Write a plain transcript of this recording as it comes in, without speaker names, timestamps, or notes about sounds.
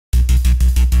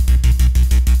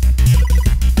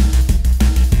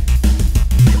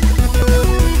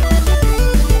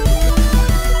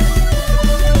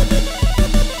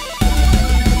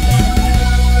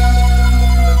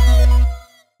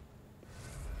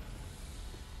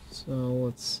So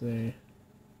let's see.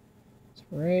 It's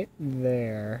right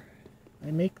there. I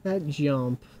make that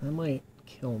jump. That might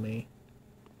kill me.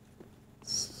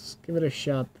 Let's give it a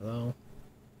shot though.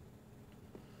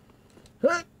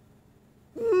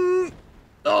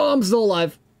 Oh, I'm still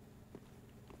alive.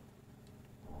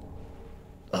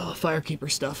 Oh,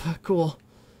 firekeeper stuff. Cool.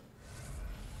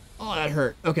 Oh, that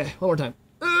hurt. Okay, one more time.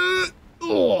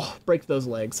 Oh, break those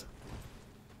legs.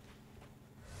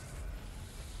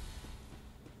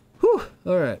 Whew,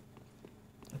 alright.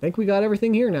 I think we got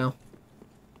everything here now.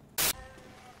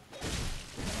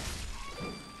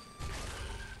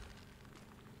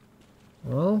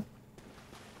 Well,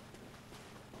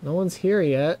 no one's here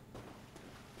yet.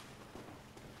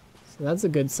 So that's a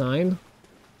good sign.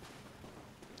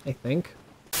 I think.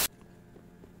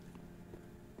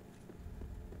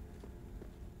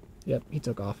 Yep, he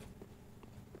took off.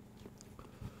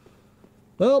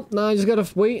 Well, now I just gotta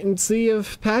wait and see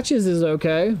if Patches is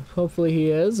okay. Hopefully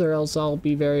he is, or else I'll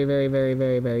be very, very, very,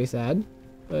 very, very sad.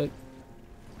 But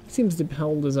he seems to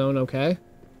hold his own okay.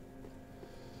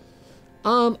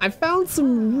 I found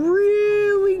some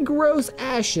really gross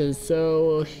ashes,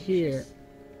 so here.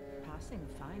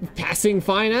 Passing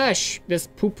fine ash. This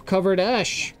poop-covered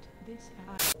ash.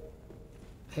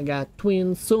 I got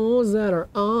twin swords that are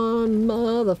on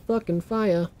motherfucking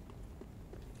fire.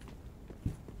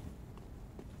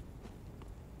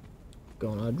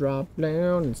 Gonna drop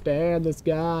down and stab this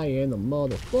guy in the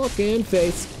motherfucking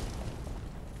face.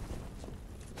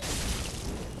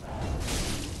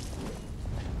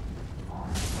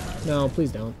 No,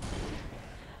 please don't.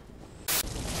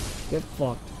 Get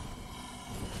fucked.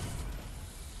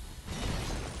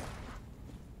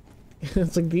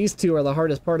 It's like these two are the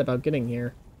hardest part about getting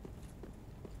here.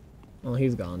 Well,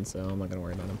 he's gone, so I'm not gonna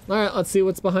worry about him. Alright, let's see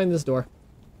what's behind this door.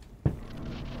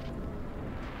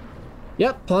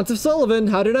 Yep, Pontiff Sulyvahn,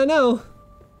 how did I know?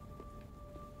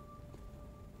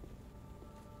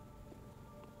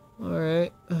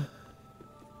 Alright.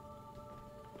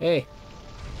 Hey.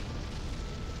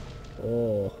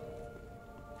 Oh.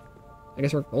 I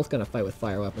guess we're both gonna fight with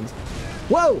fire weapons.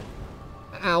 Whoa!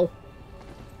 Ow.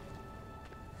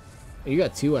 You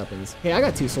got two weapons. Hey, I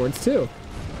got two swords too.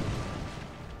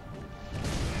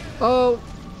 Oh.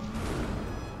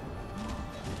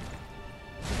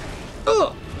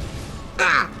 Ugh.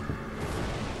 Ah.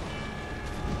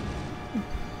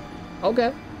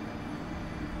 Okay.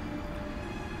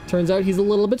 Turns out he's a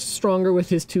little bit stronger with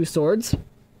his two swords.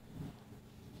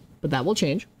 But that will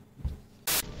change.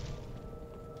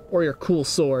 Or your cool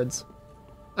swords.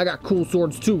 I got cool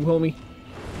swords too, homie.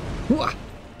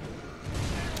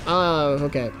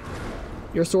 Okay.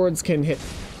 Your swords can hit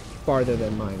farther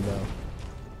than mine, though.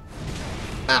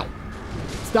 Ow!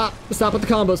 Stop! Stop with the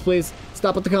combos, please.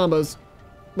 Stop with the combos.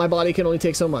 My body can only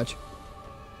take so much.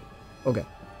 Okay.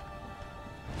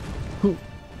 Hoo.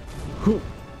 Hoo.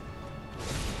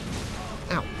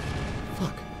 Ow.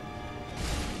 Fuck.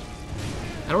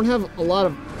 I don't have a lot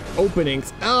of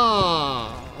openings.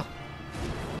 Ah!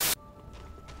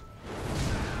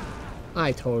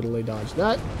 I totally dodged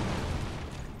that.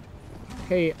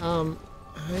 Hey, I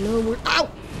know we're— ow!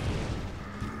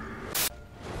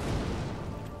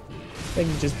 I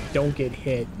think just don't get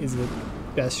hit is the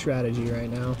best strategy right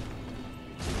now.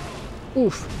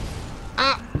 Oof.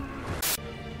 Ah!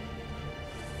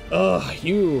 Ugh,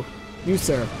 you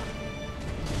sir.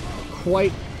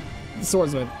 Quite the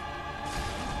swordsman.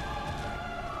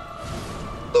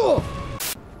 Ugh!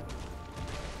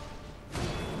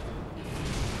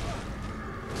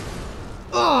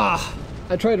 Ah!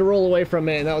 I tried to roll away from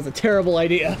it, and that was a terrible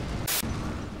idea.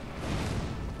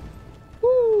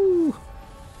 Woo!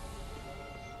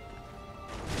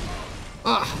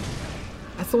 Ah!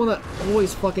 That's the one that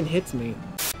always fucking hits me.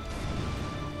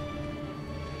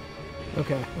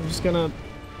 Okay, I'm just gonna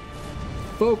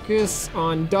focus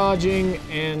on dodging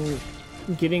and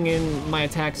getting in my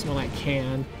attacks when I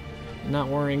can. Not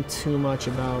worrying too much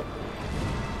about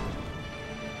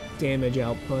damage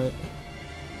output.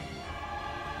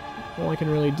 All I can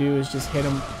really do is just hit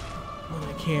him when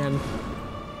I can.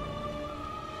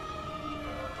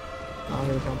 Oh,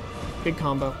 here we go. Big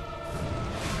combo.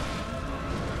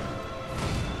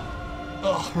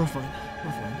 Oh, we're fine.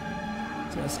 We're fine.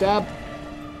 Just gonna stab.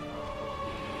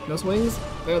 No swings?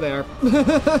 There they are.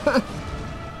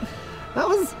 That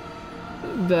was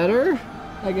better,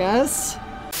 I guess.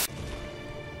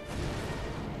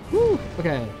 Whew.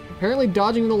 Okay. Apparently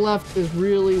dodging the left is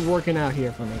really working out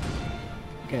here for me.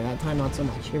 Okay, that time not so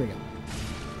much. Here we go.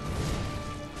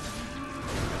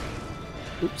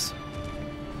 Oops.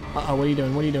 Uh-oh, what are you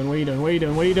doing? What are you doing? What are you doing? What are you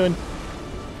doing? What are you doing?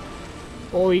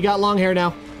 Oh, he got long hair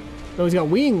now. Oh, he's got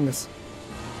wings.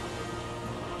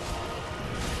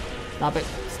 Stop it.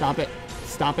 Stop it.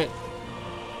 Stop it.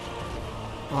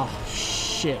 Oh,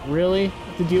 shit. Really? I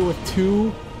have to deal with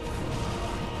 2?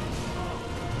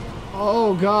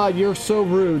 Oh, God. You're so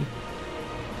rude.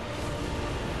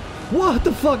 What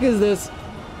the fuck is this?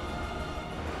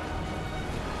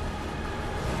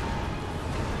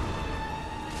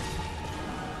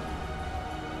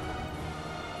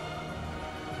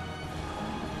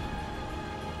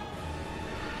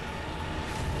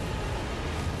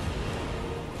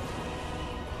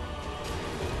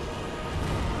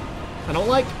 I don't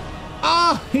like...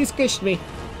 Ah! He squished me.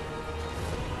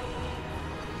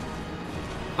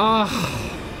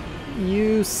 Ah!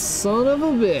 You son of a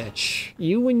bitch.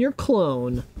 You and your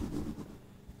clone.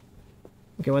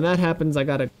 Okay, when that happens, I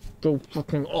gotta go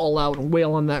fucking all out and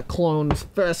wail on that clone as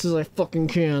fast as I fucking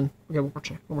can. Okay, one more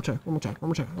try. One more try. One more try. One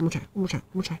more try. One more try. One more try.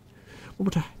 One more try. One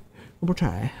more try. One more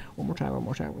try. One more try. One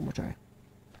more try. One more try.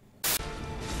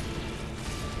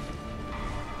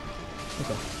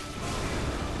 Okay.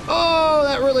 Oh,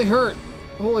 that really hurt.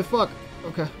 Holy fuck.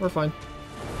 Okay, we're fine.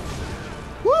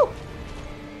 Woo!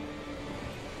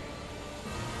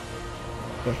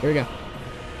 Okay, here we go.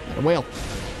 Got a whale.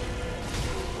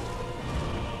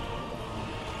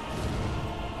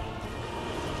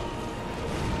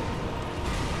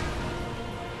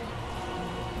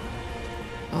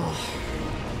 Oh.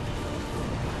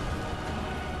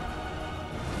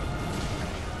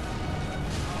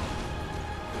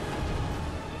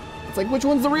 It's like, which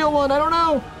one's the real one? I don't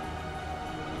know.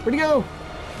 Where'd he go?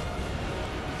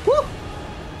 Woo!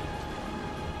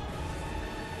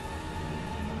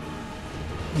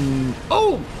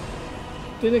 Oh!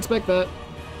 Didn't expect that.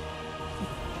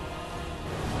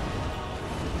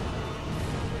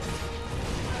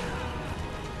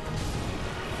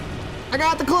 I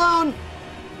got the clone!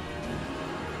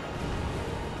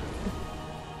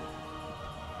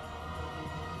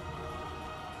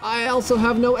 I also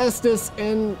have no Estus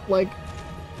and, like,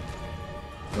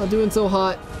 not doing so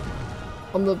hot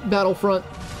on the battlefront.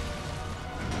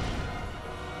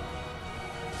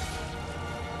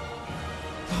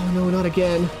 Oh no, not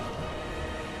again.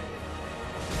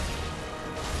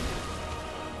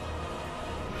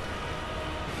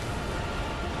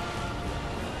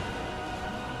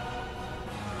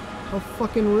 How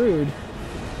fucking rude.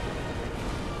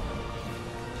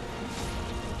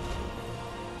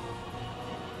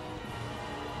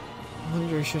 I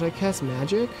wonder, should I cast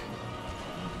magic?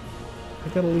 I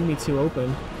gotta leave me 2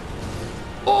 open.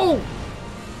 Oh!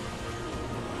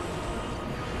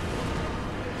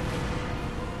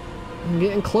 I'm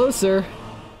getting closer.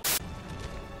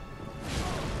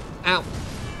 Ow.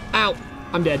 Ow.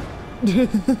 I'm dead.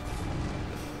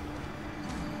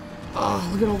 Oh,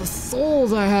 look at all the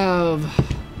souls I have.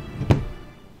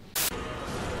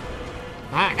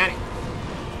 Ah, got it.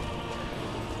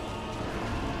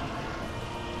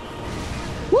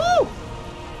 Woo!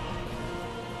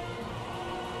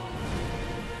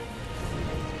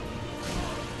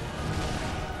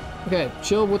 Okay,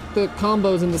 chill with the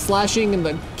combos and the slashing and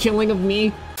the killing of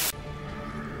me.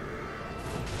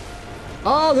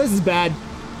 Oh, this is bad.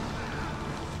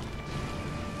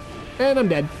 And I'm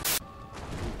dead.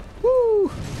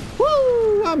 Woo!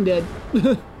 Woo! I'm dead.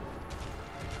 It's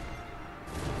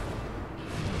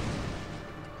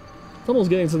almost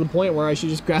getting to the point where I should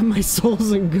just grab my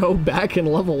souls and go back and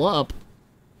level up.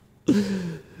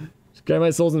 Just grab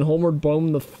my souls and homeward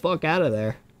boom the fuck out of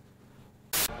there.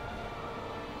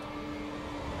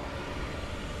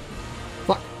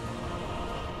 Fuck.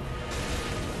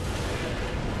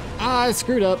 Ah, I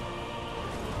screwed up.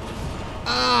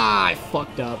 Ah, I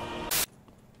fucked up.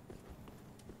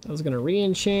 I was gonna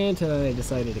re-enchant and I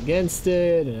decided against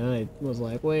it, and I was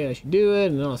like, wait, I should do it,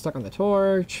 and then I was stuck on the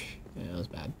torch. Yeah, it was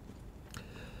bad.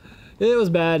 It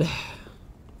was bad.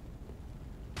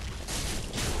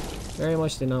 Very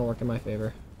much did not work in my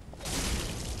favor.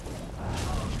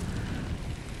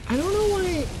 I don't know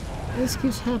why this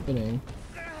keeps happening.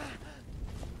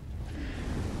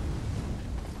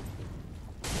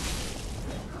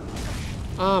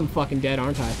 I'm fucking dead,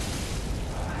 aren't I?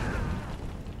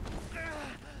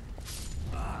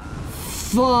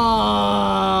 Fuck!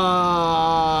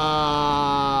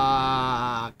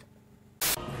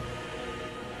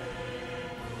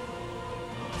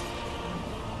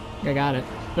 I got it.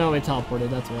 No, it teleported.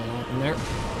 That's what happened there.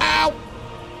 Ow!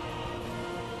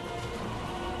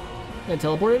 It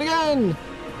teleported again!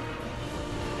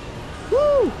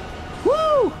 Woo!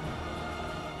 Woo!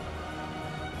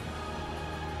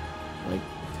 Like,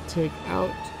 take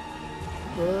out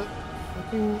the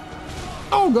fucking...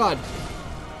 Oh, God!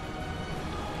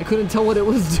 I couldn't tell what it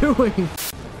was doing.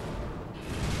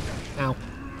 Ow.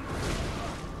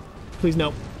 Please,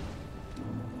 no.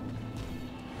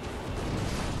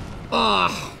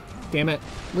 Ah, damn it.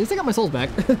 At least I got my souls back.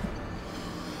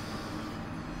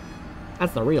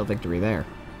 That's the real victory there.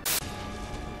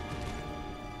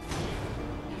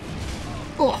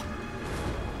 Oh.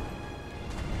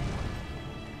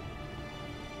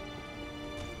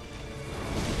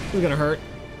 This is gonna hurt.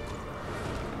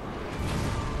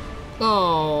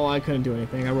 Oh, I couldn't do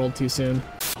anything. I rolled too soon.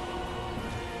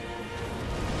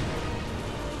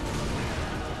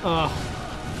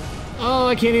 Oh,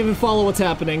 I can't even follow what's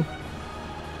happening.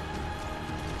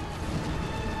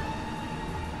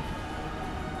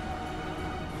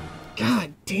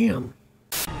 God damn.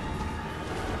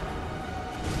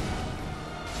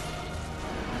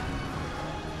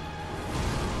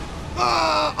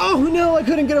 Oh no, I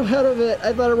couldn't get out of it.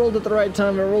 I thought I rolled at the right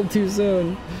time. I rolled too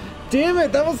soon. Damn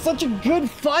it, that was such a good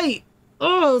fight.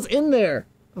 Oh, I was in there.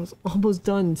 I was almost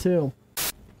done too.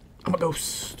 I'm a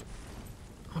ghost.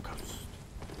 I'm a ghost.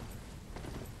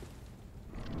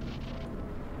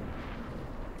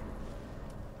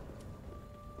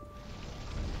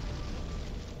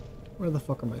 Where the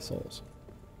fuck are my souls?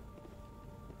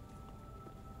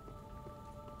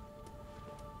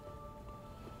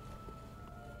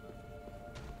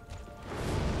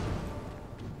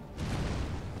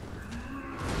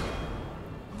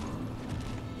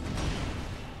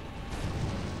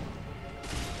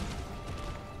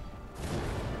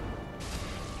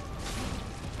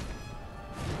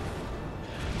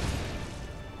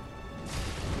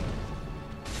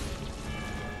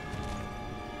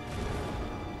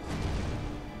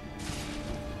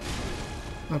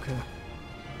 Okay.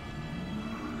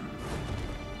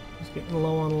 Just getting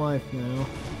low on life now.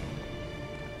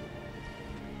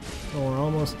 So we're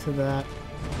almost to that.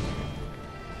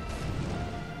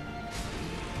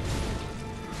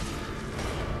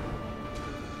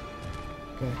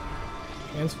 Okay.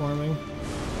 Transforming.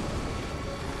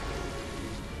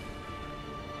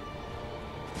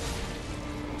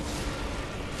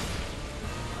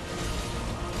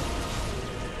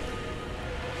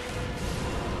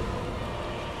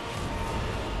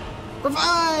 We're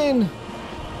fine!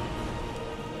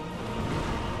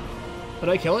 Did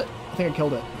I kill it? I think I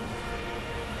killed it.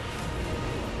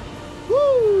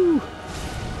 Woo!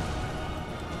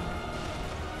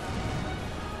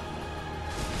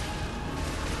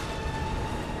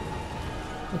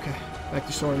 Okay, back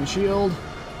to sword and shield.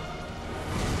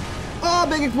 Oh,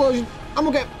 big explosion! I'm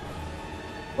okay.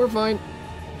 We're fine.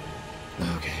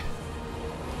 Okay.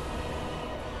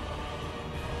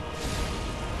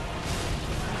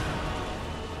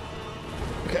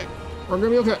 Okay, we're gonna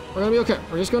be okay. We're gonna be okay.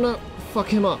 We're just gonna fuck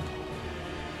him up.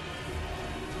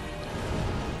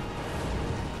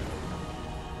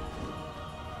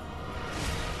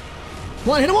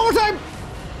 Come on, hit him one more time!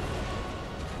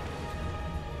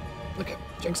 Okay,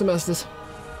 Jinx and Estes.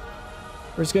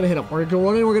 We're just gonna hit him. We're gonna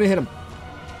run in, we're gonna hit him.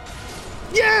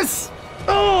 Yes!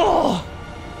 Oh!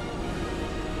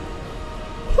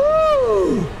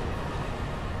 Woo!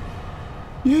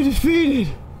 You defeated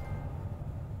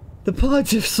the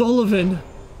Pontiff Sulyvahn.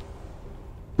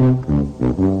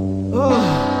 Oh.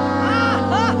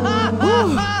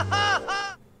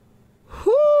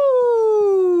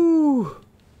 Woo!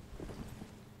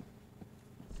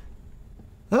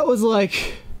 That was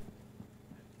like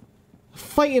a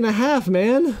fight and a half,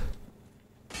 man.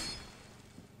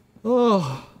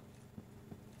 Oh.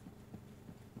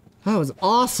 That was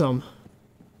awesome.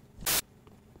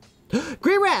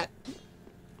 Grey Rat!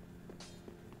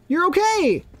 You're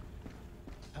okay!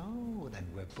 Oh, then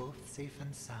we're both safe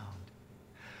and sound.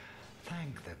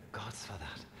 Thank the gods for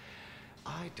that.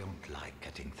 I don't like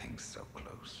getting things so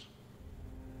close.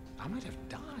 I might have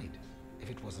died if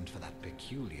it wasn't for that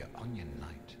peculiar onion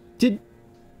knight.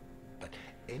 But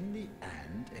in the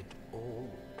end, it all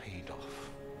paid off.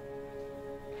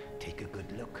 Take a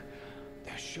good look.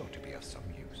 They're sure to be of some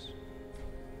use.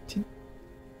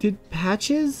 Did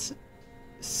Patches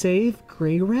save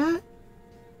Grey Rat?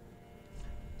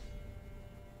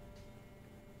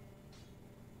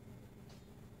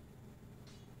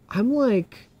 I'm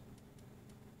like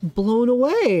blown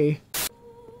away.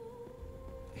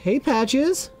 Hey,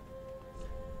 Patches.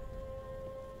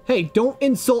 Hey, don't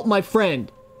insult my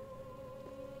friend.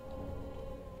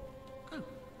 Oh,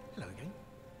 hello again.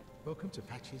 Welcome to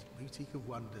Patch's Boutique of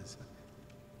Wonders.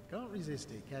 Can't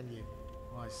resist it, can you?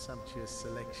 My sumptuous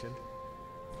selection.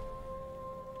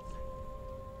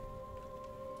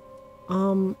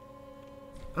 I'm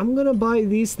gonna buy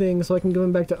these things so I can give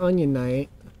him back to Onion Knight.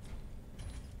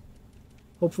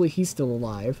 Hopefully he's still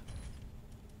alive.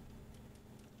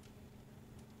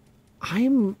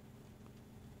 I'm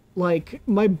like,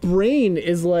 my brain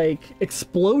is like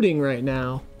exploding right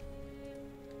now.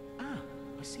 Ah,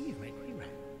 I see you, Grey Rat.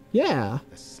 Yeah.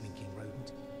 The slinking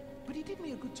rodent. But he did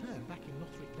me a good turn back in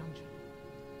Lothric Dungeon.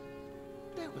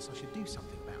 Doubtless I should do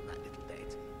something about that little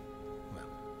dead. Well,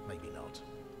 maybe not.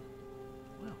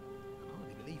 Well, I can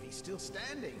hardly believe he's still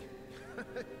standing.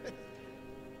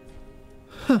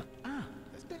 Huh. Ah,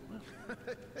 that's dead.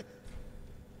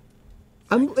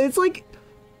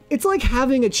 It's like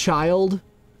having a child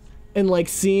and like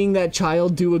seeing that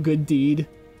child do a good deed.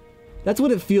 That's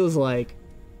what it feels like.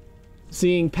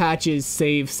 Seeing Patches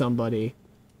save somebody.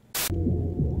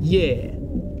 Yeah.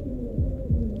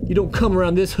 You don't come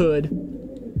around this hood.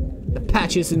 The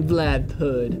Patches and Vlad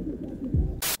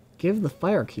hood. Give the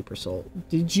Firekeeper soul.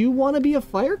 Did you want to be a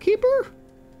Firekeeper?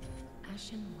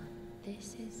 Ashen One,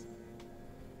 this is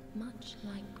much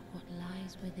like what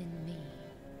lies within me.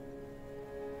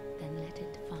 Then let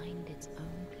it find its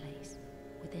own place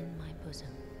within my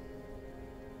bosom.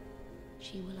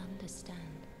 She will understand.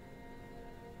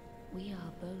 We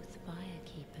are both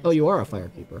Firekeepers. Oh, you are a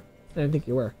Firekeeper. I didn't think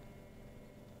you were.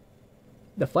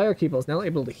 The Firekeeper is now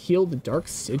able to heal the Dark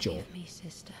Sigil. Forgive me,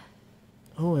 sister.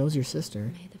 Oh, that was your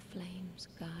sister. May the flames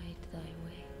guide thy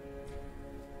way.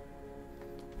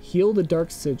 Heal the Dark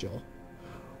Sigil.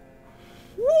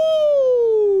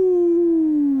 Woo!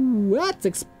 That's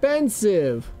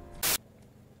expensive!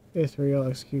 Ethereal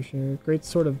Executioner. Great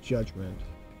Sword of Judgment.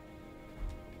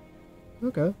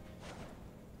 Okay.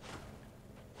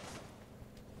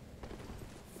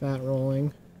 Fat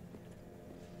rolling.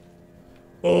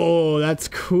 Oh, that's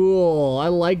cool. I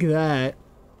like that.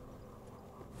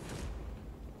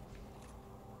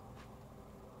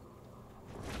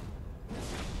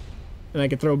 And I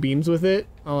can throw beams with it?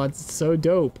 Oh, that's so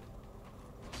dope.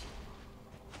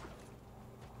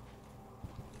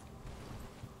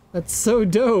 That's so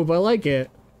dope. I like it.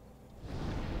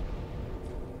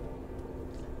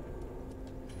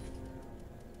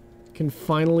 Can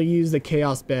finally use the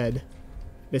Chaos Bed.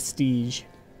 Vestige.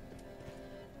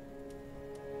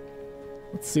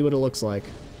 Let's see what it looks like.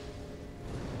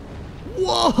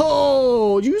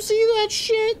 Whoa! Did you see that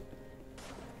shit?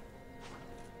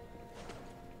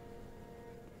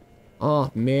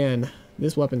 Oh, man.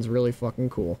 This weapon's really fucking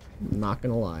cool. I'm not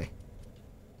gonna lie.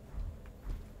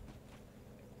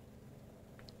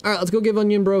 Alright, let's go give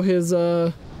Onion Bro his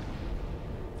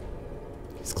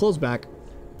clothes back.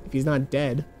 If he's not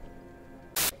dead.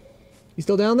 You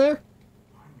still down there?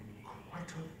 I'm in quite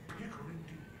a pickle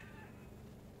indeed.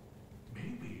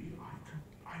 Maybe I can...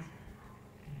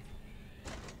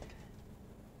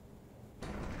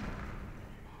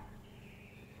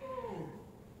 Oh,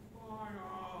 my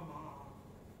armor.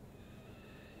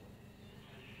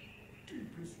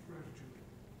 Deepest gratitude.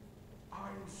 I,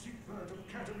 Siegward of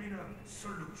Katarina,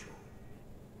 salute you.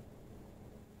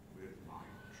 With my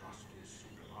trusty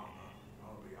suit of armor,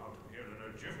 I'll be out of here in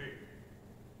a jiffy.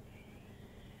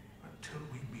 Until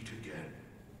we meet again,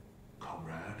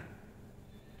 comrade.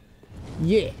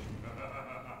 Yeah.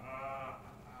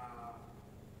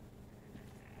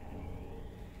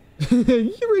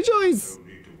 You rejoice! No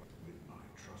need to with my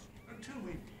trust until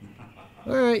we...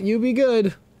 Alright, you be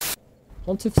good.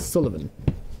 Pontiff Sulyvahn.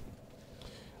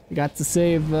 We got to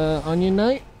save Onion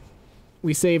Knight.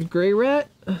 We saved Grey Rat,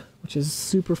 which is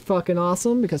super fucking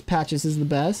awesome because Patches is the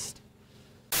best.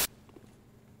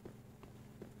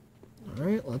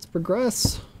 Alright, let's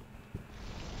progress.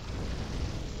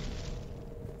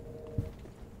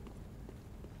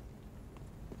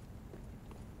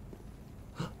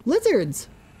 Lizards!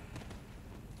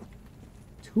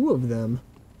 2 of them.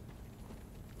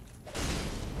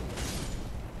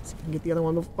 See if I can get the other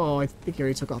one before. Oh, I think he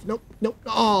already took off. Nope, nope.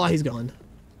 Oh, he's gone.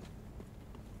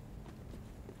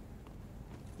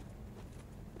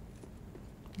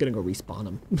 Gonna go respawn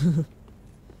him.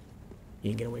 He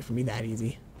ain't get away from me that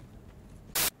easy.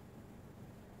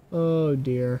 Oh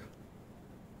dear.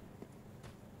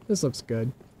 This looks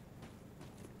good.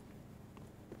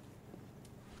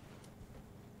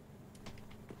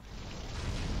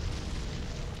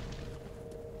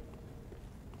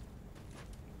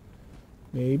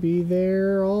 Maybe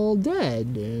they're all dead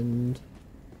and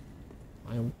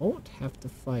I won't have to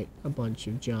fight a bunch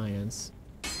of giants.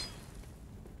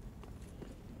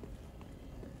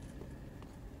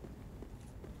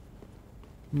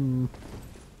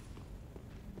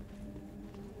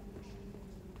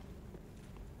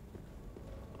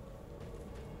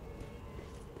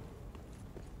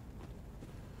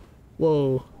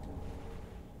 Whoa.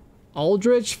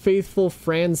 Aldrich Faithful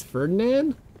Franz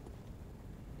Ferdinand?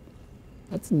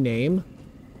 That's a name.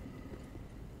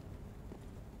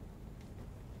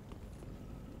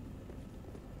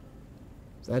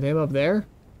 Is that him up there?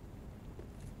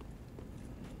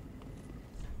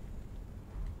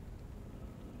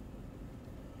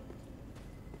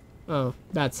 Oh,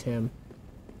 that's him.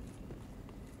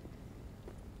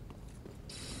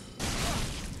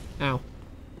 Ow.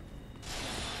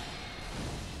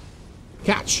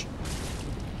 Catch!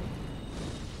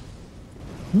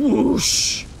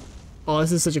 Whoosh! Oh,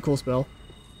 this is such a cool spell.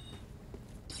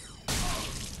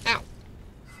 Ow!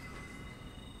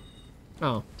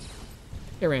 Oh.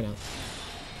 It ran out.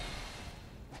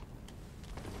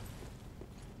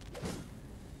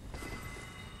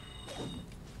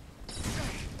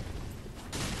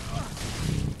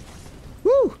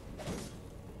 Woo!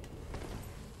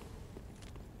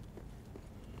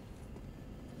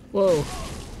 Whoa.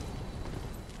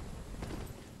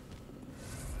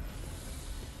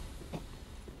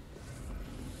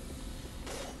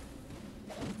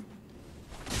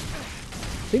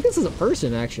 I think this is a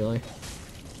person, actually.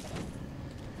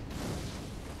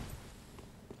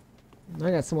 I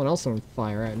got someone else on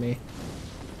fire at me.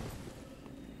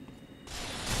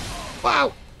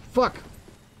 Wow! Fuck!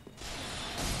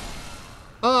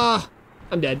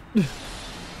 I'm dead.